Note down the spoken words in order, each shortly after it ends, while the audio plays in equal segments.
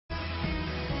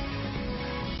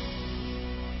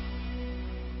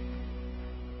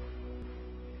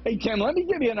Hey, Tim, let me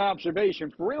give you an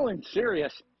observation, for real and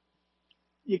serious.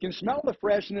 You can smell the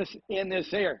freshness in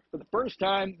this air. For the first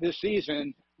time this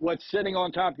season, what's sitting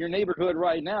on top of your neighborhood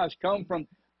right now has come from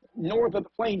north of the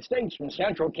Plain States, from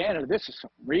central Canada. This is some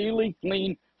really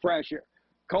clean, fresh air.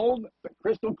 Cold, but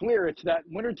crystal clear. It's that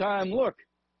wintertime look.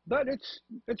 But it's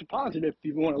a positive if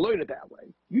you want to look at it that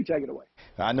way. You take it away.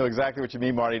 I know exactly what you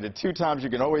mean, Marty. The two times you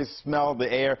can always smell the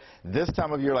air, this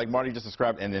time of year, like Marty just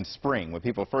described, and in spring, when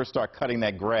people first start cutting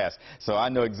that grass. So I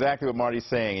know exactly what Marty's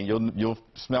saying, and you'll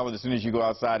smell it as soon as you go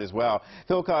outside as well.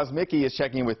 Phil Kosmicki is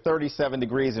checking in with 37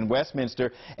 degrees in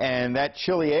Westminster, and that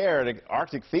chilly air, the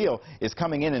Arctic feel, is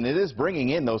coming in, and it is bringing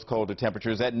in those colder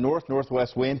temperatures. That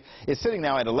north-northwest wind is sitting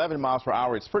now at 11 miles per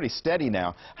hour. It's pretty steady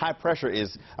now. High pressure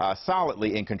is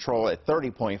solidly in control at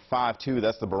 30.52.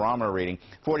 That's the barometer reading.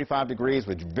 45 degrees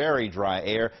with very dry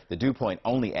air. The dew point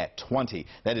only at 20.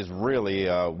 That is really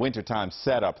a wintertime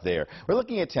setup there. We're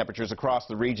looking at temperatures across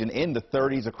the region in the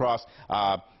 30s across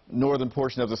northern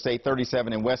portion of the state,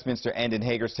 37 in Westminster and in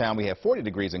Hagerstown. We have 40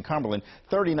 degrees in Cumberland,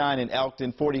 39 in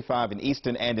Elkton, 45 in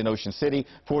Easton and in Ocean City,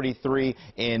 43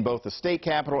 in both the state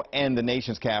capital and the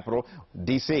nation's capital,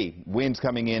 D.C. Winds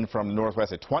coming in from the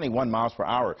northwest at 21 miles per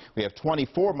hour. We have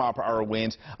 24 mile per hour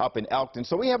winds up in Elkton.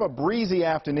 So we have a breezy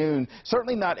afternoon,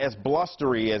 certainly not as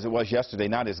blustery as it was yesterday,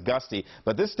 not as gusty,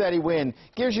 but this steady wind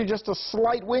gives you just a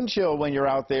slight wind chill when you're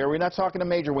out there. We're not talking a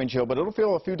major wind chill, but it'll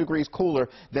feel a few degrees cooler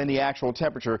than the actual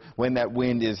temperature when that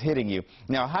wind is hitting you.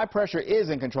 Now, high pressure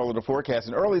is in control of the forecast,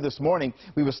 and early this morning,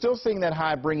 we were still seeing that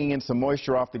high bringing in some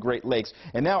moisture off the Great Lakes,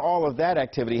 and now all of that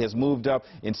activity has moved up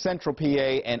in central PA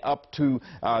and up to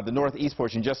the northeast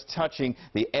portion, just touching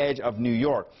the edge of New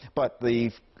York. But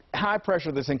the high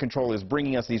pressure that's in control is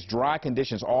bringing us these dry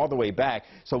conditions all the way back.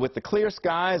 So with the clear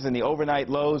skies and the overnight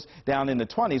lows down in the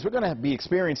 20s, we're going to be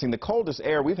experiencing the coldest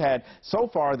air we've had so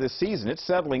far this season. It's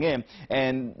settling in,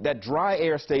 and that dry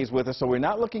air stays with us, so we're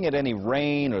not looking at any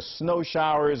rain or snow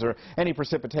showers or any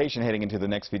precipitation heading into the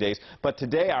next few days. But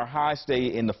today our highs stay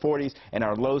in the 40s and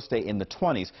our lows stay in the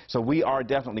 20s. So we are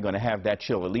definitely going to have that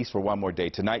chill, at least for one more day.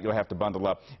 Tonight you'll have to bundle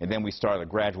up, and then we start a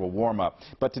gradual warm-up.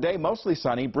 But today mostly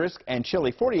sunny, brisk and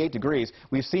chilly, 48 degrees.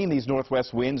 We've seen these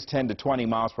northwest winds 10 to 20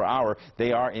 miles per hour.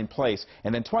 They are in place.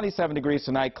 And then 27 degrees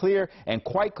tonight, clear and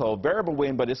quite cold. Variable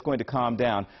wind, but it's going to calm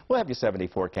down. We'll have your 7-day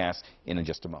forecast in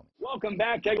just a moment. Welcome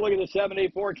back. Take a look at the 7-day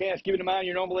forecast. Keep in mind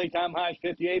your normal daytime high is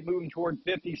 58, moving toward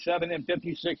 57 and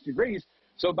 56 degrees.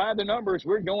 So by the numbers,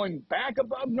 we're going back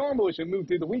above normal as we move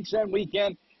through the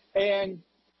weekend and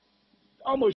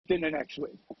almost in the next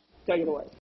week. Take it away.